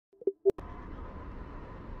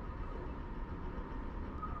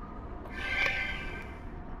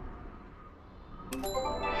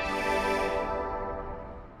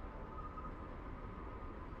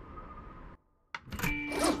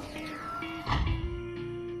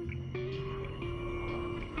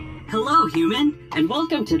Hello, human, and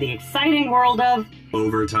welcome to the exciting world of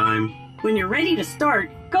Overtime. When you're ready to start,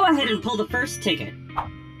 go ahead and pull the first ticket.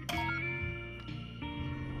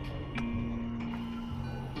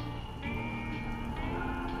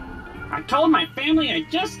 I told my family I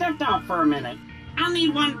just stepped out for a minute. I'll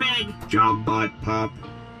need one big, Job bot pop.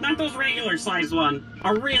 not those regular sized one,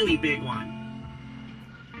 a really big one.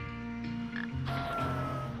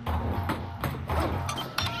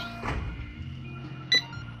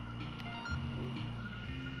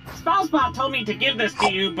 Spellspot told me to give this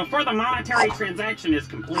to you before the monetary transaction is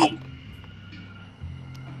complete.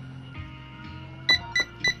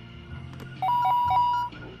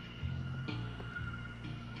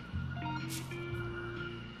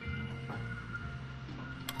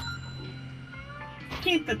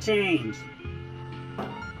 Keep the change.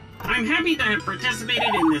 I'm happy to have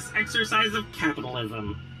participated in this exercise of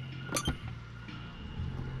capitalism.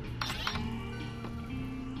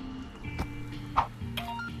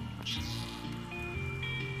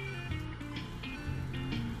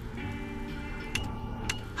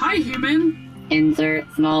 Hi, human.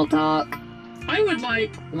 Insert small talk. I would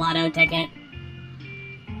like... Lotto ticket.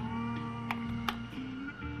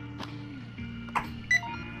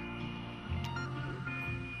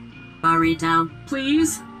 Burrito.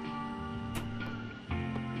 Please?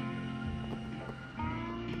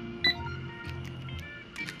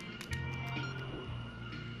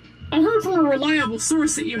 I heard from a reliable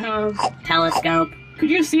source that you have. Telescope. Could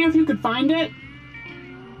you see if you could find it?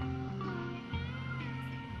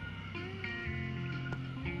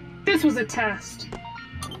 This was a test.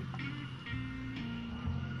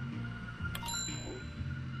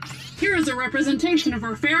 Here is a representation of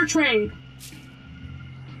our fair trade.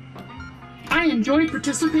 I enjoy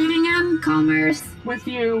participating in Commerce. with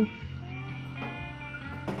you.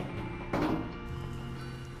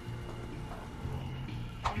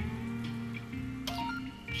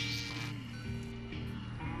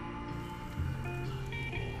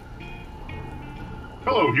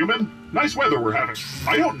 Hello, human. Nice weather we're having.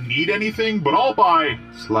 I don't need anything, but I'll buy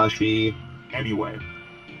Slushy. anyway.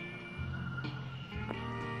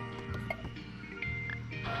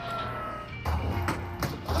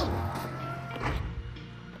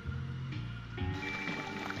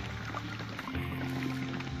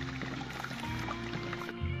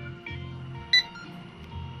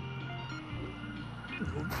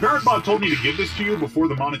 Parrotbot told me to give this to you before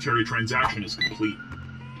the monetary transaction is complete.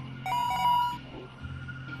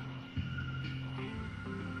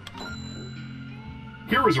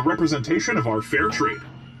 Here is a representation of our fair trade.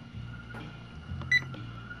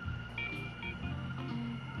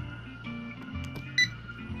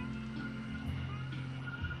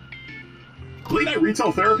 Late-night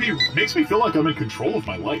retail therapy makes me feel like I'm in control of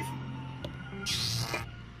my life.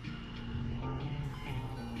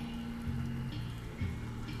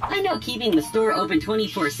 I know keeping the store open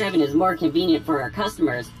 24/7 is more convenient for our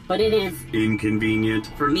customers, but it is, Inconvenient.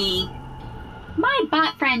 for me, My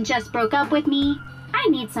bot friend just broke up with me. I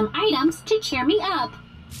need some items to cheer me up.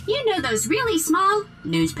 You know those really small?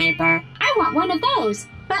 Newspaper. I want one of those,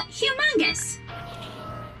 but humongous.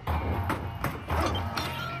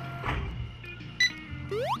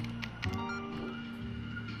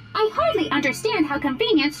 I hardly understand how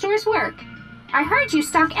convenience stores work. I heard you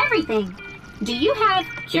stock everything. Do you have...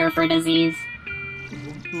 Cure for disease.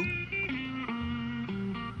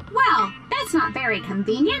 Well, that's not very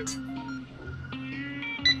convenient.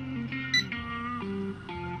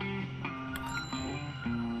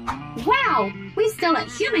 Wow, we still let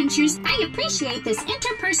human choose. I appreciate this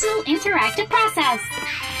interpersonal interactive process.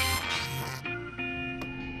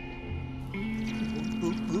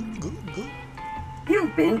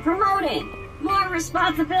 you've been promoted. More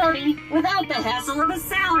responsibility without the hassle of a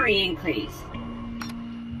salary increase.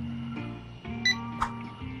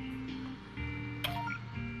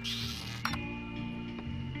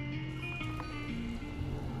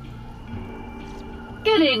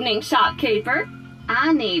 Good evening, shopkeeper.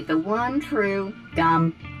 I need the one true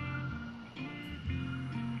Gum.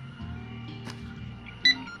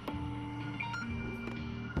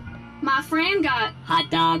 My friend got Hot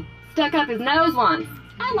dog. stuck up his nose once.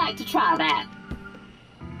 I'd like to try that.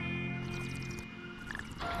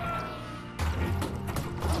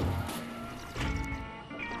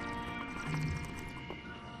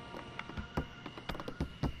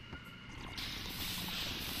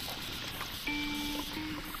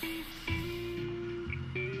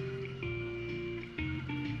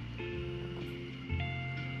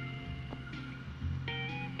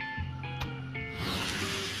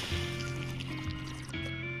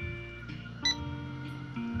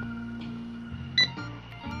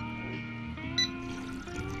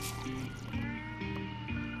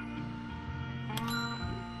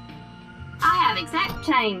 accept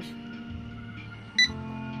change.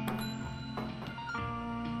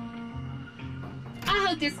 I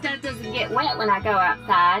hope this stuff doesn't get wet when I go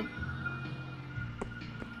outside.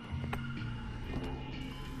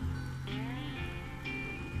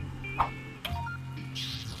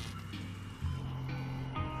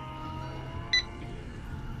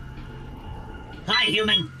 Hi,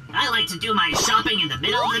 human. I like to do my shopping in the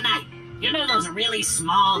middle of the night. You know those really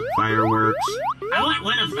small? Fireworks. I want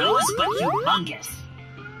one of those, but humongous.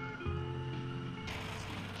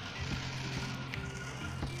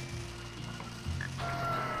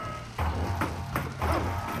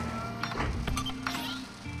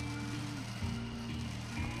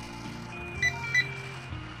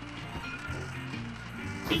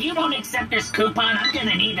 If you don't accept this coupon, I'm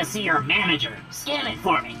gonna need to see your manager. Scan it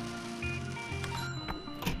for me.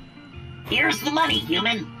 Here's the money,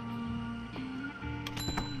 human.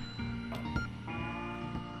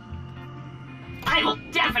 I will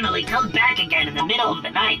definitely come back again in the middle of the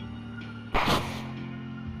night.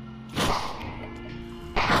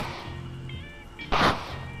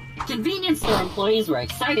 Convenience store employees were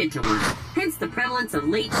excited to work, hence the prevalence of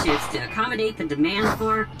late shifts to accommodate the demand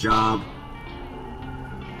for Job.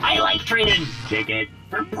 I like trading ticket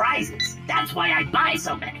for prizes. That's why I buy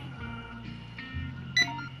so many.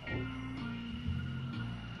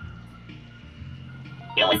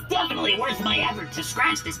 It was definitely worth my effort to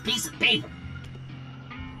scratch this piece of paper.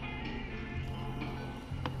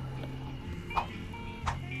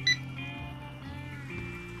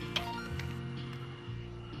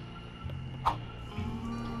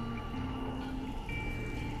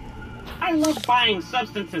 I love buying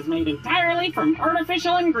substances made entirely from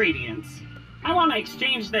artificial ingredients. I want to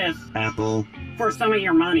exchange this Apple. for some of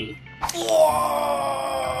your money.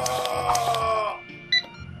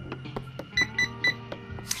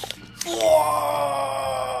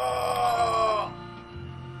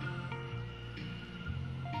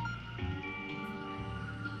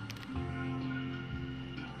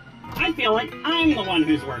 I feel like I'm the one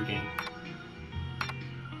who's working.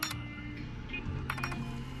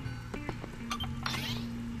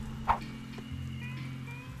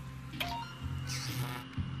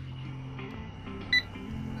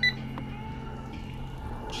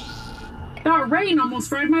 That rain almost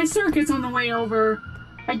fried my circuits on the way over.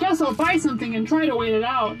 I guess I'll buy something and try to wait it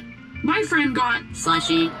out. My friend got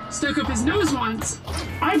slushy. stuck up his nose once.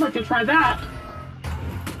 I'd like to try that.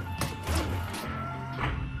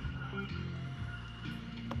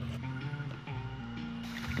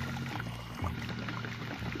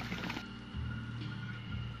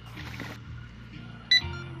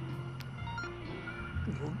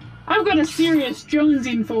 I've got a serious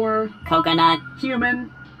jonesing for Coconut.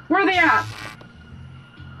 human. Where are they at?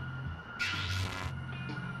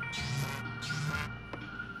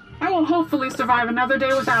 I will hopefully survive another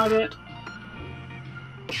day without it.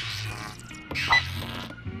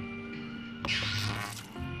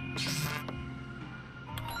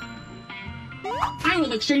 I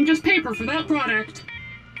will exchange this paper for that product.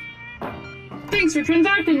 Thanks for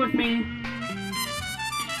transacting with me.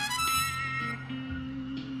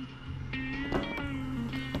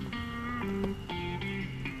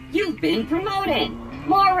 You've been promoted.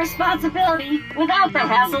 More responsibility without the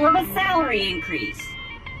hassle of a salary increase.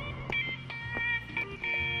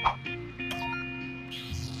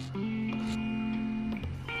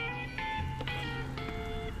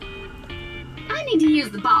 I need to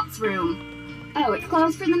use the box room. Oh, it's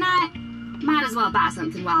closed for the night? Might as well buy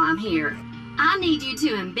something while I'm here. I need you to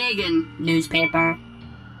embiggen. Newspaper.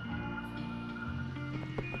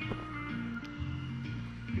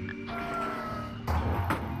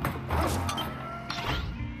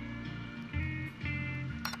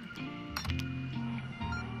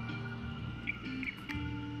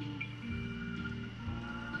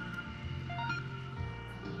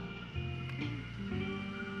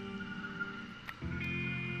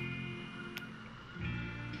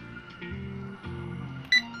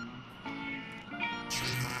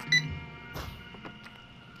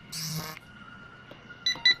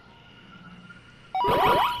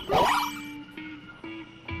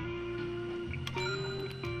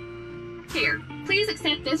 Here, please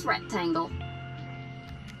accept this rectangle.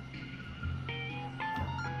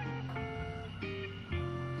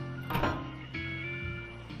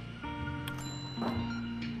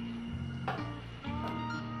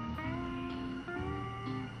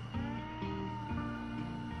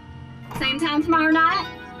 Same time tomorrow night?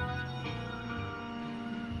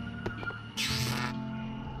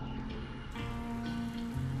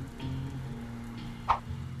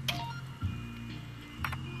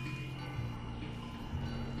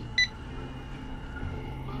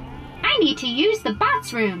 need to use the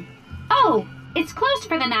bots room. Oh, it's closed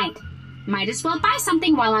for the night. Might as well buy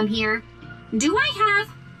something while I'm here. Do I have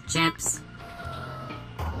chips?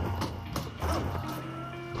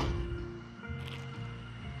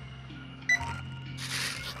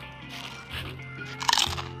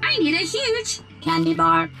 I need a huge Candy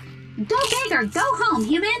bar. go big or go home,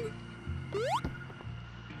 human.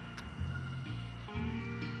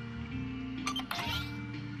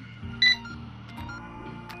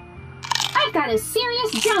 I've got a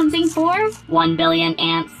serious jonesing for 1 billion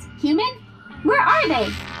ants. human. Where are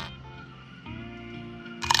they?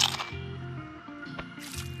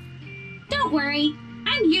 Don't worry.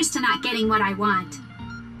 I'm used to not getting what I want.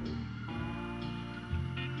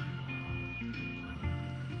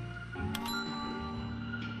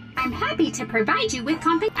 I'm happy to provide you with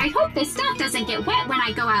I hope this stuff doesn't get wet when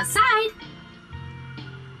I go outside.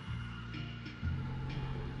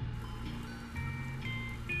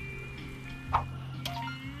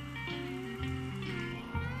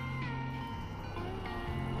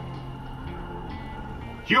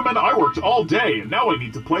 Human, I worked all day, and now I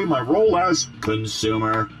need to play my role as...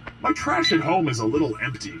 Consumer. My trash at home is a little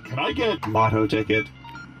empty. Can I get... Lotto ticket.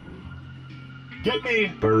 Get me...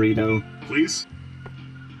 Burrito. Please?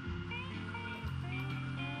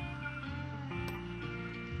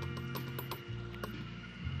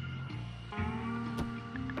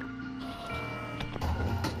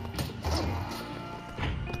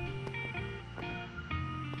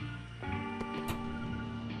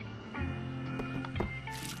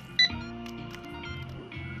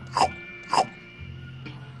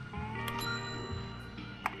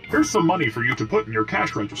 Here's some money for you to put in your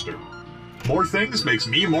cash register. More things makes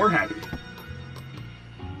me more happy.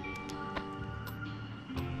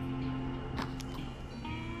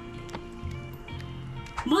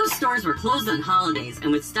 Most stores were closed on holidays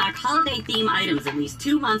and would stock holiday-themed items at least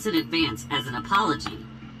 2 months in advance as an apology.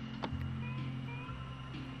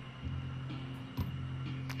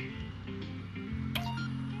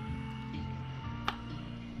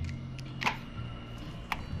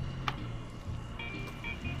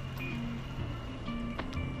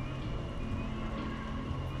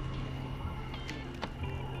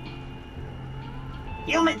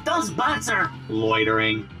 Human, those bots are...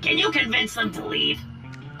 Loitering. Can you convince them to leave?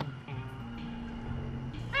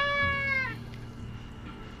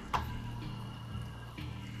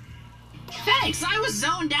 Thanks, I was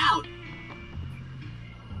zoned out.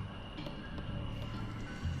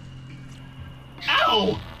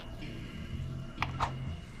 Ow!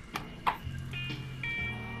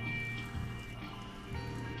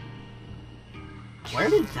 Where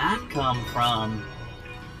did that come from?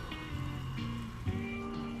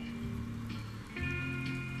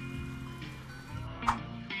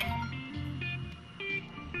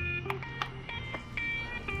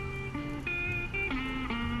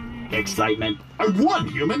 Excitement. I won,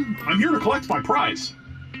 human! I'm here to collect my prize.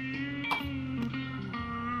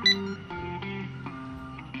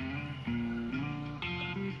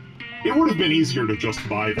 It would have been easier to just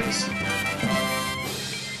buy this.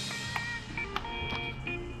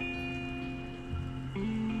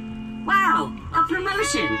 Wow, a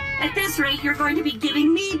promotion! At this rate, you're going to be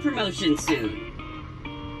giving me promotion soon.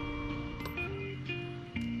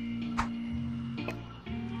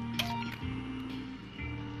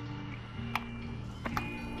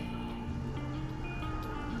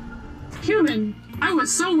 Human, I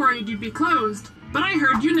was so worried you'd be closed, but I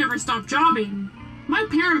heard you never stopped jobbing. My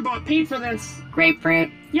parent bought paid for this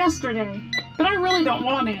Grapefruit. yesterday, but I really don't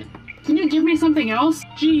want it. Can you give me something else?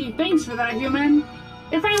 Gee, thanks for that, human.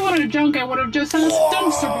 If I wanted junk, I would have just sent a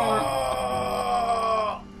dumpster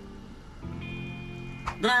bar.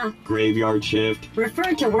 The Graveyard shift.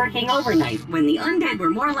 referred to working overnight when the undead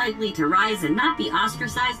were more likely to rise and not be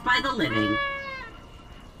ostracized by the living.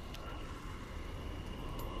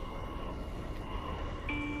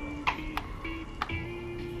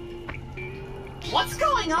 What's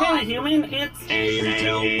going on? Hey, human, it's...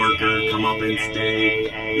 Intel worker, come up and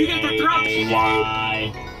stay. You get the drop.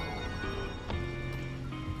 Why?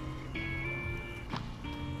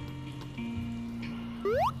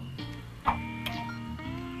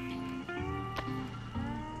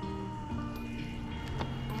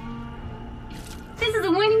 This is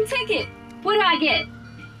a winning ticket. What do I get?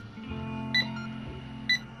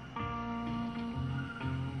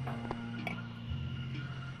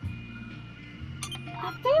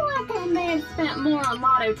 I feel like I may have spent more on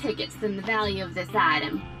lotto tickets than the value of this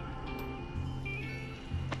item.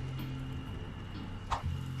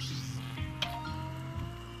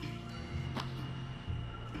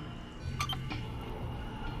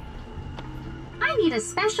 I need a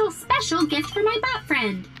special gift for my bot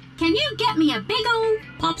friend. Can you get me a big old...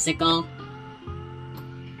 Popsicle.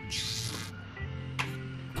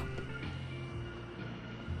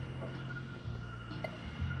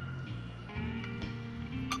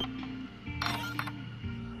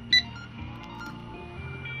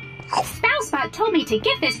 Spousebot told me to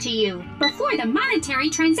give this to you before the monetary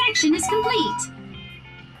transaction is complete.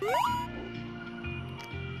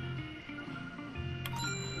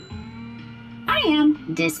 I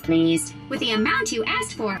am Displeased. with the amount you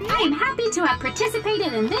asked for. I am happy to have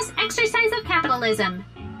participated in this exercise of capitalism.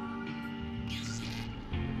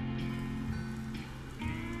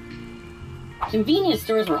 Convenience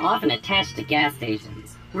stores were often attached to gas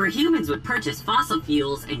stations, where humans would purchase fossil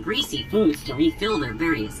fuels and greasy foods to refill their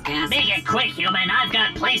various gases. Make it quick, human. I've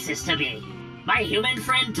got places to be. My human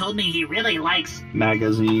friend told me he really likes...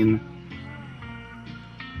 Magazine.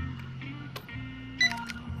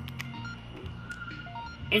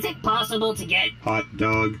 Is it possible to get... Hot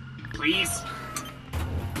dog. Please?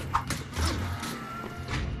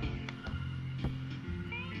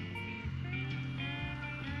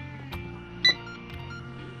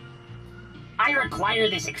 I require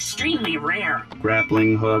this extremely rare.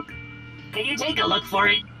 Grappling hook. Can you take a look for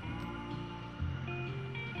it?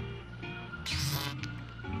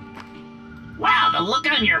 Wow, the look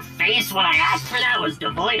on your face when I asked for that was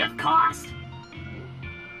devoid of cost.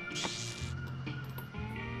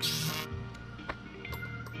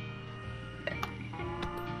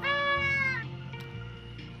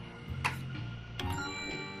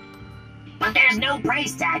 But there's no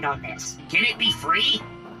price tag on this. Can it be free?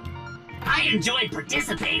 I enjoyed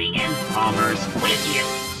participating in Commerce. with you.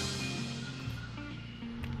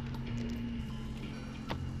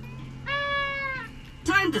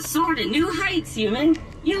 Time to soar to new heights, human.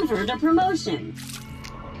 You've earned a promotion.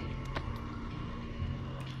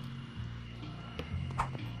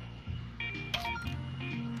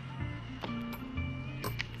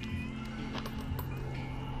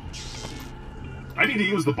 I need to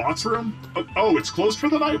use the bots room? Oh, it's closed for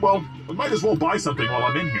the night? Well, I might as well buy something while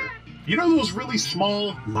I'm in here. You know those really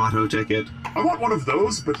small... Lotto ticket. I want one of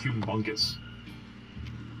those, but humongous.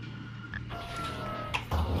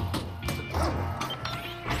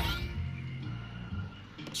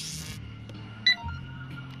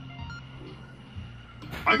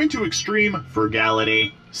 I'm into extreme...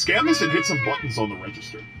 Frugality. Scan this and hit some buttons on the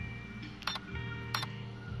register.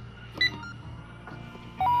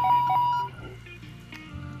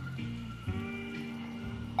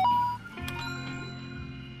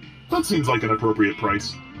 That seems like an appropriate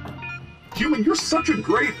price. Human, you're such a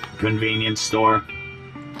great... Convenience store.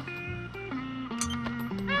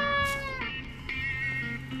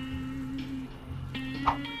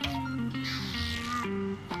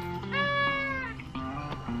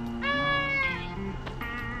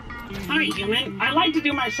 Hi, human. I like to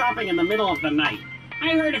do my shopping in the middle of the night.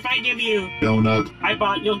 I heard if I give you... Donut. I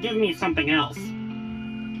bought you'll give me something else.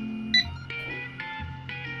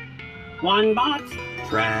 One bot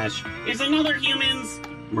Trash. is another human's.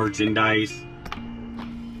 Merchandise.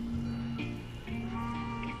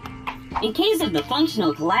 In case of the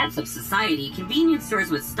functional collapse of society, convenience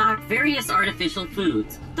stores would stock various artificial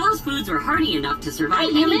foods. Those foods were hardy enough to survive Hey,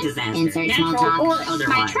 any human. disaster, Insert small natural talk. or My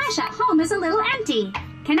otherwise. trash at home is a little empty.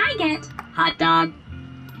 Can I get... Hot dog.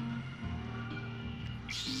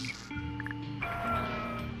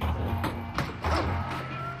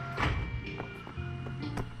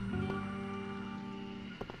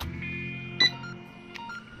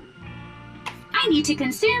 I need to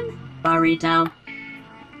consume... Burrito.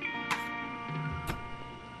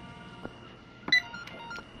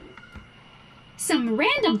 Some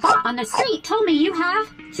random bot on the street told me you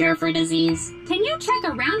have... Cure for disease. Can you check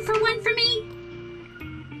around for one for me?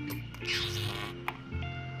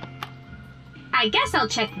 I guess I'll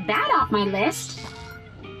check that off my list.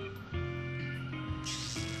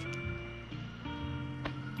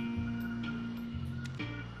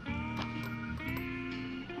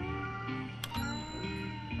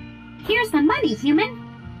 Here's the money, human.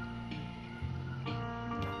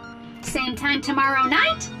 Same time tomorrow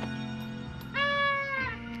night?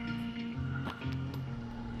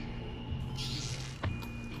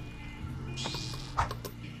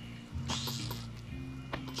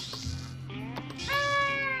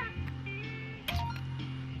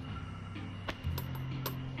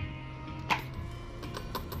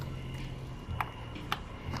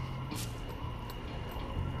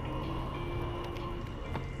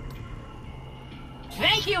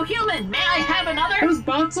 Thank you, human. May I have another? Those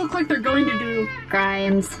bots look like they're going to do.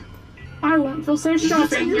 Crimes. I won't feel safe Is this in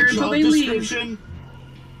shopping your here until job they leave. description?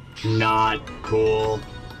 Not cool.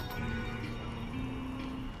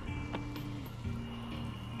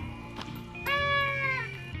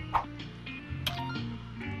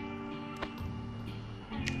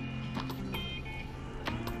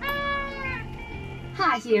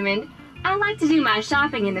 Hi, human. I like to do my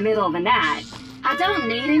shopping in the middle of the night. I don't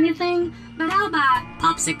need anything, but I'll buy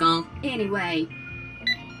Popsicle. anyway.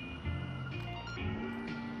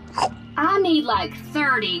 I need like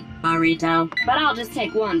 30, Burrito. but I'll just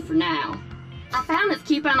take one for now. I found this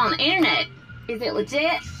coupon on the internet. Is it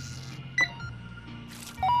legit?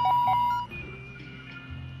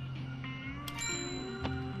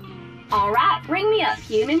 Alright, ring me up,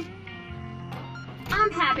 human.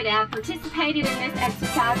 I'm happy to have participated in this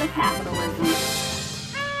exercise of capitalism.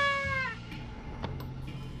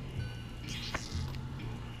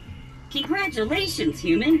 Congratulations,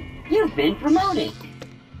 human. You've been promoted.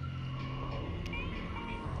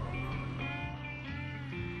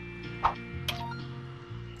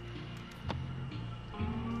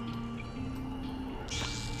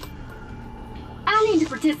 I need to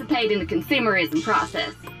participate in the consumerism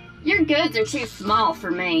process. Your goods are too small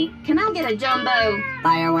for me. Can I get a jumbo?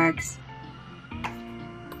 Fireworks.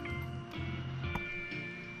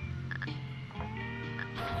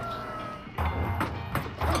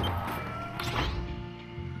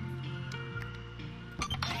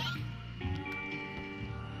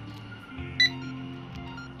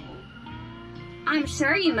 I'm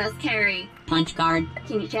sure you must carry. Punch card.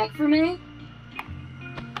 Can you check for me?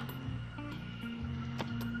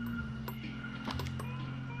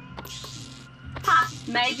 Ha!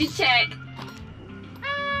 Made you check.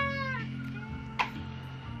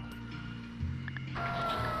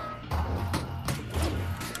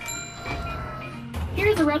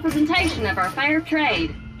 Here's a representation of our fair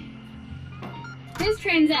trade. This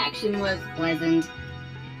transaction was pleasant.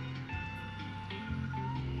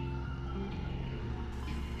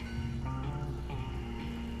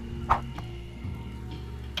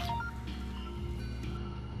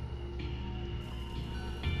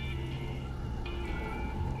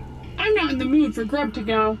 I'm not in the mood for grub to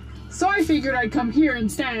go, so I figured I'd come here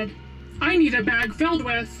instead. I need a bag filled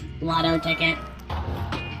with. Lotto ticket.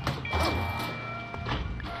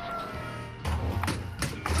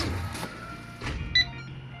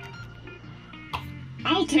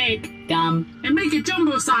 I'll take, Gum. and make it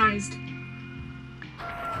jumbo-sized.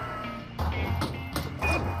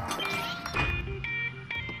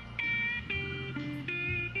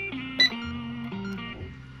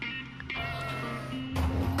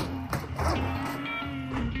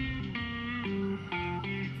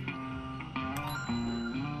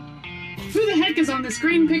 Who the heck is on this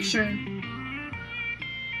green picture?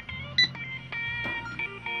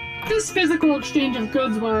 This physical exchange of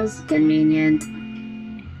goods was Convenient.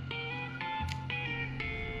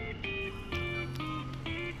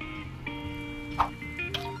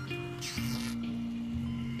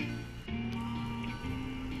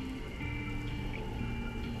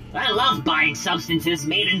 I love buying substances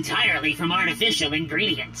made entirely from artificial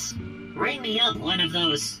ingredients. Ring me up one of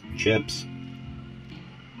those. Chips.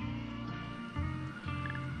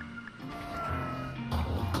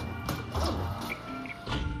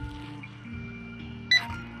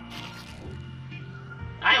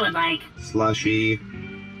 I would like. Slushy.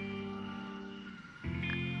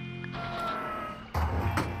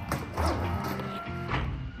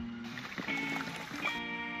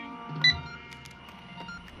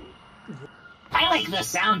 I like the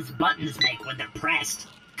sounds buttons make when they're pressed.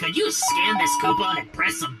 Could you scan this coupon and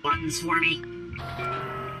press some buttons for me?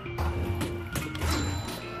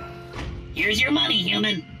 Here's your money,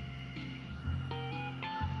 human.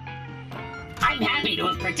 I'm happy to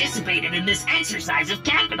have participated in this exercise of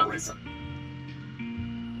capitalism.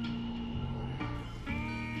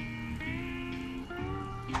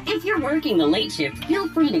 If you're working the late shift, feel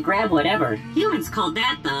free to grab whatever. Humans called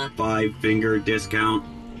that the 5-finger discount.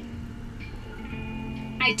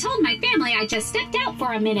 I told my family I just stepped out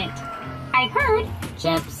for a minute. I heard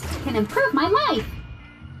Chips. can improve my life.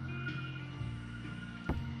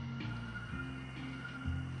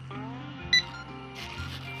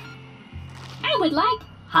 I would like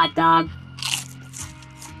Hot dog.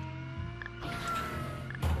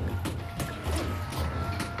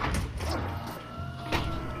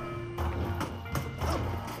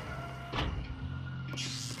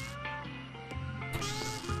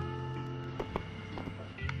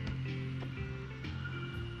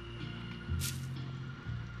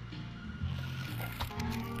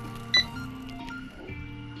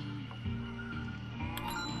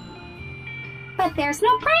 But there's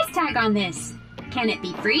no price tag on this. Can it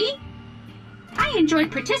be free? I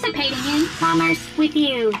enjoyed participating in Commerce. with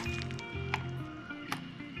you.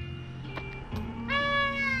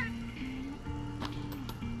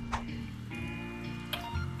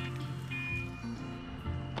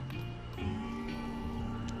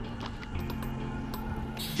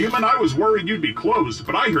 Human, I was worried you'd be closed,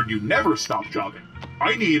 but I heard you never stop jogging.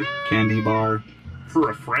 I need... Candy bar. For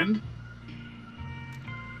a friend?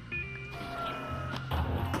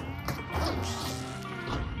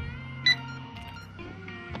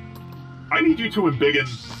 I need you to embiggen...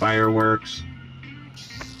 Fireworks.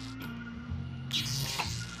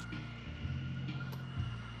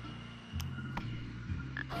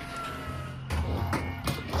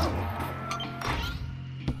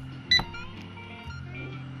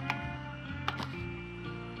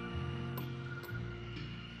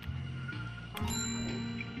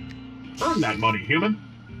 Earn that money, Human.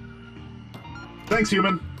 Thanks,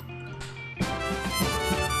 Human.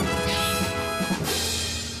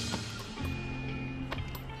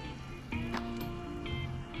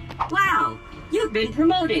 Wow! You've been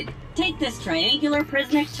promoted! Take this triangular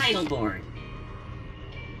prismatic title board.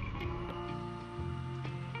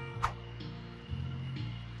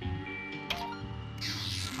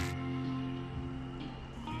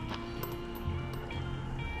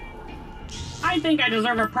 I think I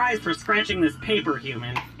deserve a prize for scratching this paper,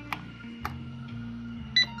 Human.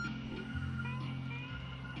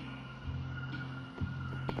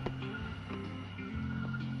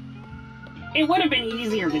 It would have been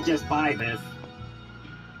easier to just buy this.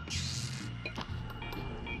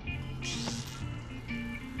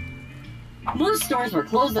 Most stores were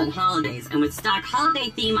closed on holidays and would stock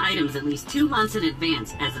holiday-themed items at least 2 months in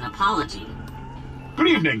advance as an apology. Good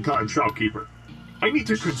evening, kind shopkeeper. I need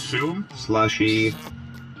to consume... Slushy.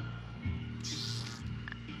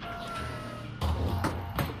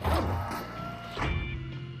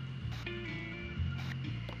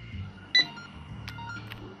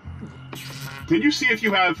 Can you see if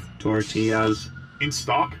you have... Tortillas. in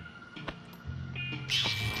stock?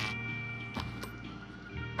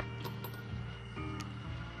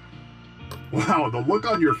 Wow, the look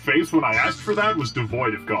on your face when I asked for that was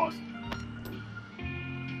devoid of goth.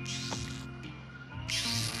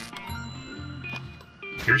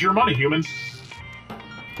 Here's your money, Human.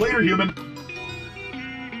 Later, Human.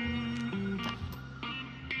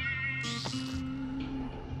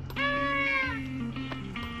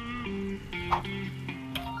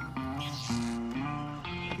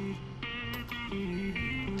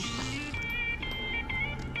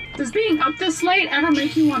 Does being up this late ever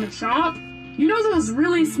make you want to shop? You know those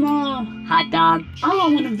really small... Hot dog. I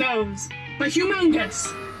want one of those, but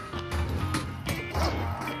humongous.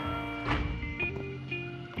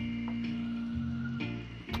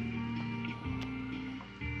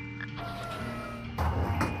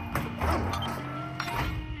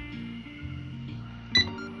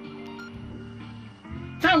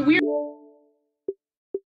 That weird...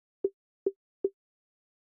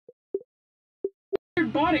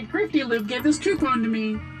 bot at Grifty Loop gave this coupon to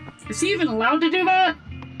me. Is he even allowed to do that?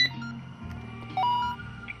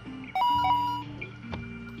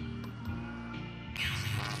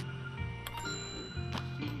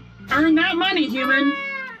 Earn that money, Human.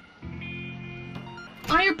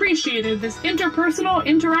 I appreciated this interpersonal,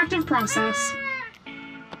 interactive process.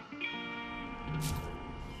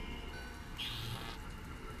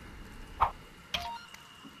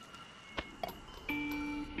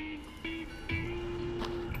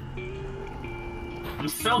 I'm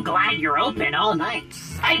so glad you're open all night.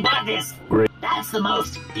 I bought this. Great. That's the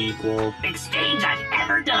most Equal. exchange I've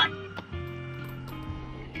ever done.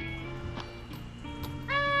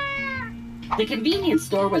 The convenience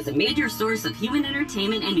store was a major source of human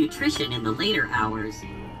entertainment and nutrition in the later hours.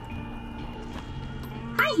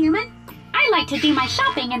 Hi, human. I like to do my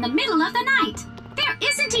shopping in the middle of the night. There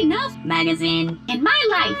isn't enough Magazine. in my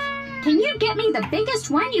life. Can you get me the biggest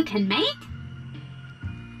one you can make?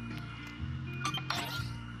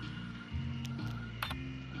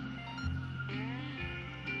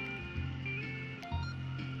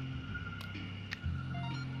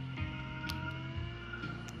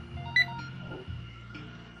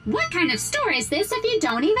 What kind of store is this if you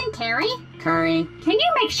don't even carry? Curry. Can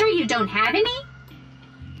you make sure you don't have any?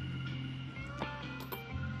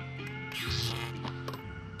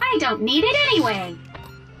 I don't need it anyway.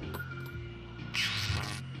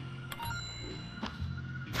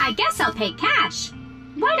 I guess I'll pay cash.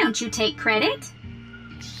 Why don't you take credit?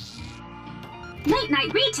 Late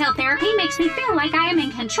night retail therapy makes me feel like I am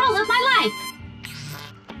in control of my life.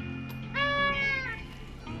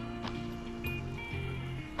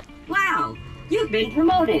 Wow! You've been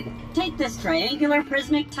promoted! Take this triangular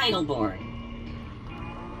prismatic title board.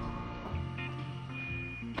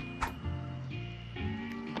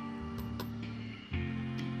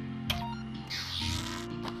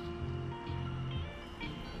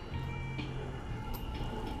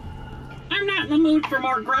 I'm not the mood for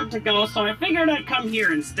more grub to go, so I figured I'd come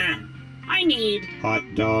here instead. I need... Hot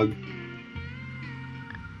dog.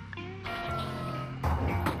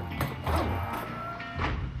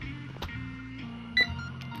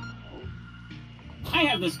 I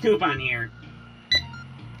have this coupon here.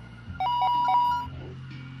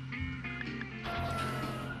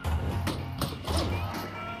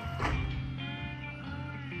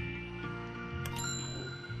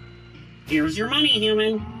 Here's your money,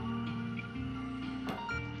 human.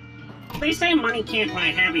 They say money can't buy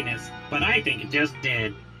happiness, but I think it just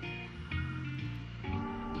did.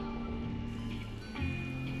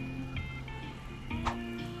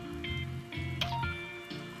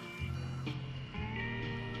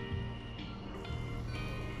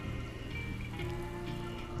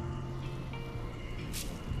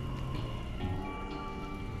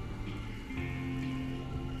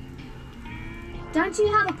 Don't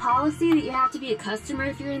you have a policy that you have to be a customer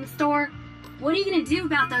if you're in the store? What are you gonna do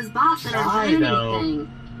about those bots that aren't doing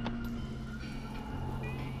anything?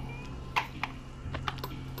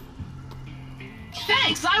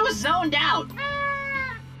 Thanks, I was zoned out.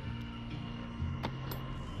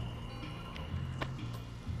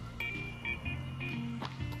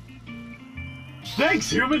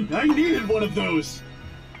 Thanks, human! I needed one of those!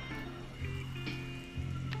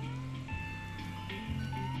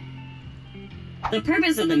 The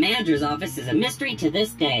purpose of the manager's office is a mystery to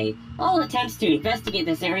this day. All attempts to investigate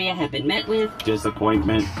this area have been met with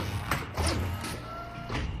Disappointment.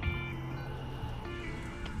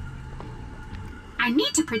 I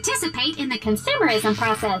need to participate in the consumerism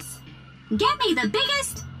process. Get me the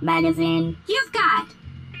biggest Magazine. you've got.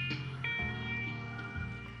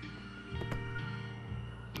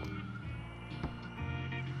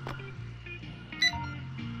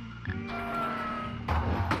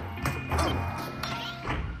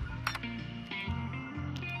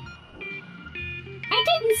 I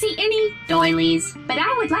didn't see any Doilies. but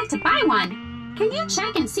I would like to buy one. Can you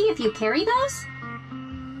check and see if you carry those?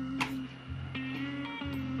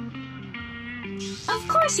 Of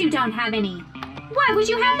course you don't have any. Why would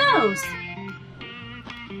you have those?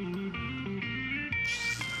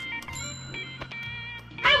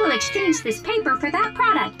 I will exchange this paper for that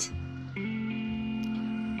product.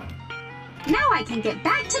 Now I can get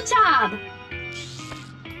back to job.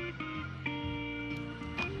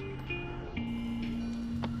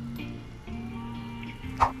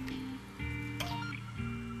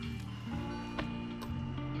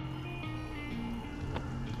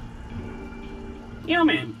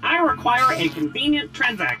 Human, I require a convenient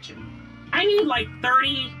transaction. I need like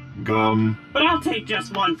 30, Gum. but I'll take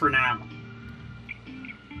just one for now.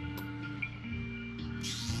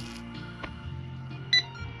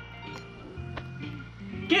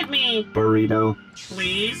 Get me, Burrito.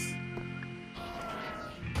 please.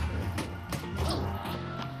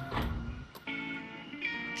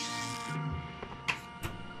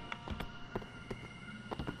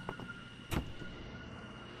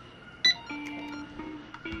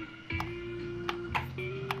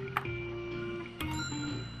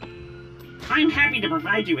 I'm happy to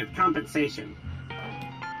provide you with compensation.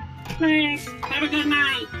 Thanks. Have a good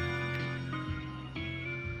night.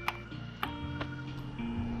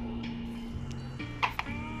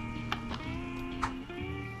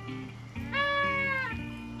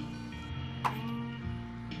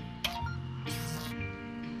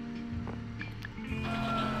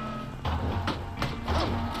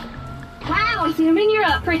 Wow, human, you're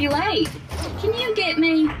up pretty late. Can you get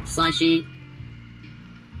me? Slushy.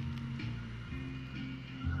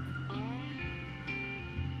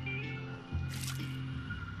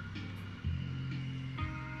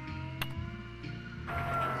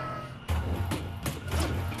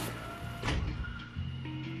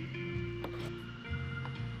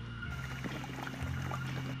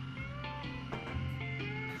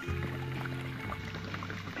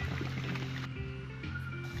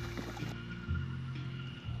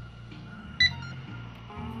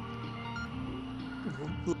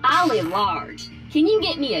 I live large. Can you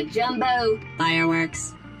get me a jumbo?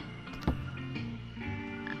 Fireworks.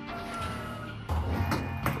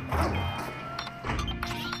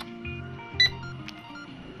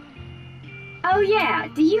 Oh yeah,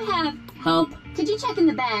 do you have... Hope. Could you check in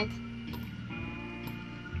the back?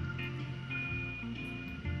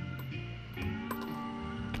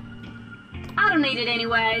 I don't need it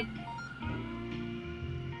anyway.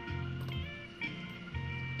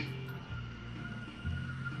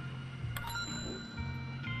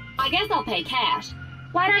 I guess I'll pay cash.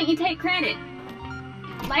 Why don't you take credit?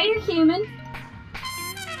 Later, human.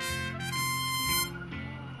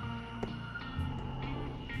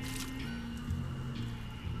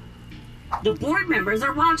 The board members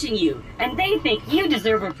are watching you, and they think you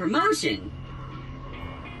deserve a promotion.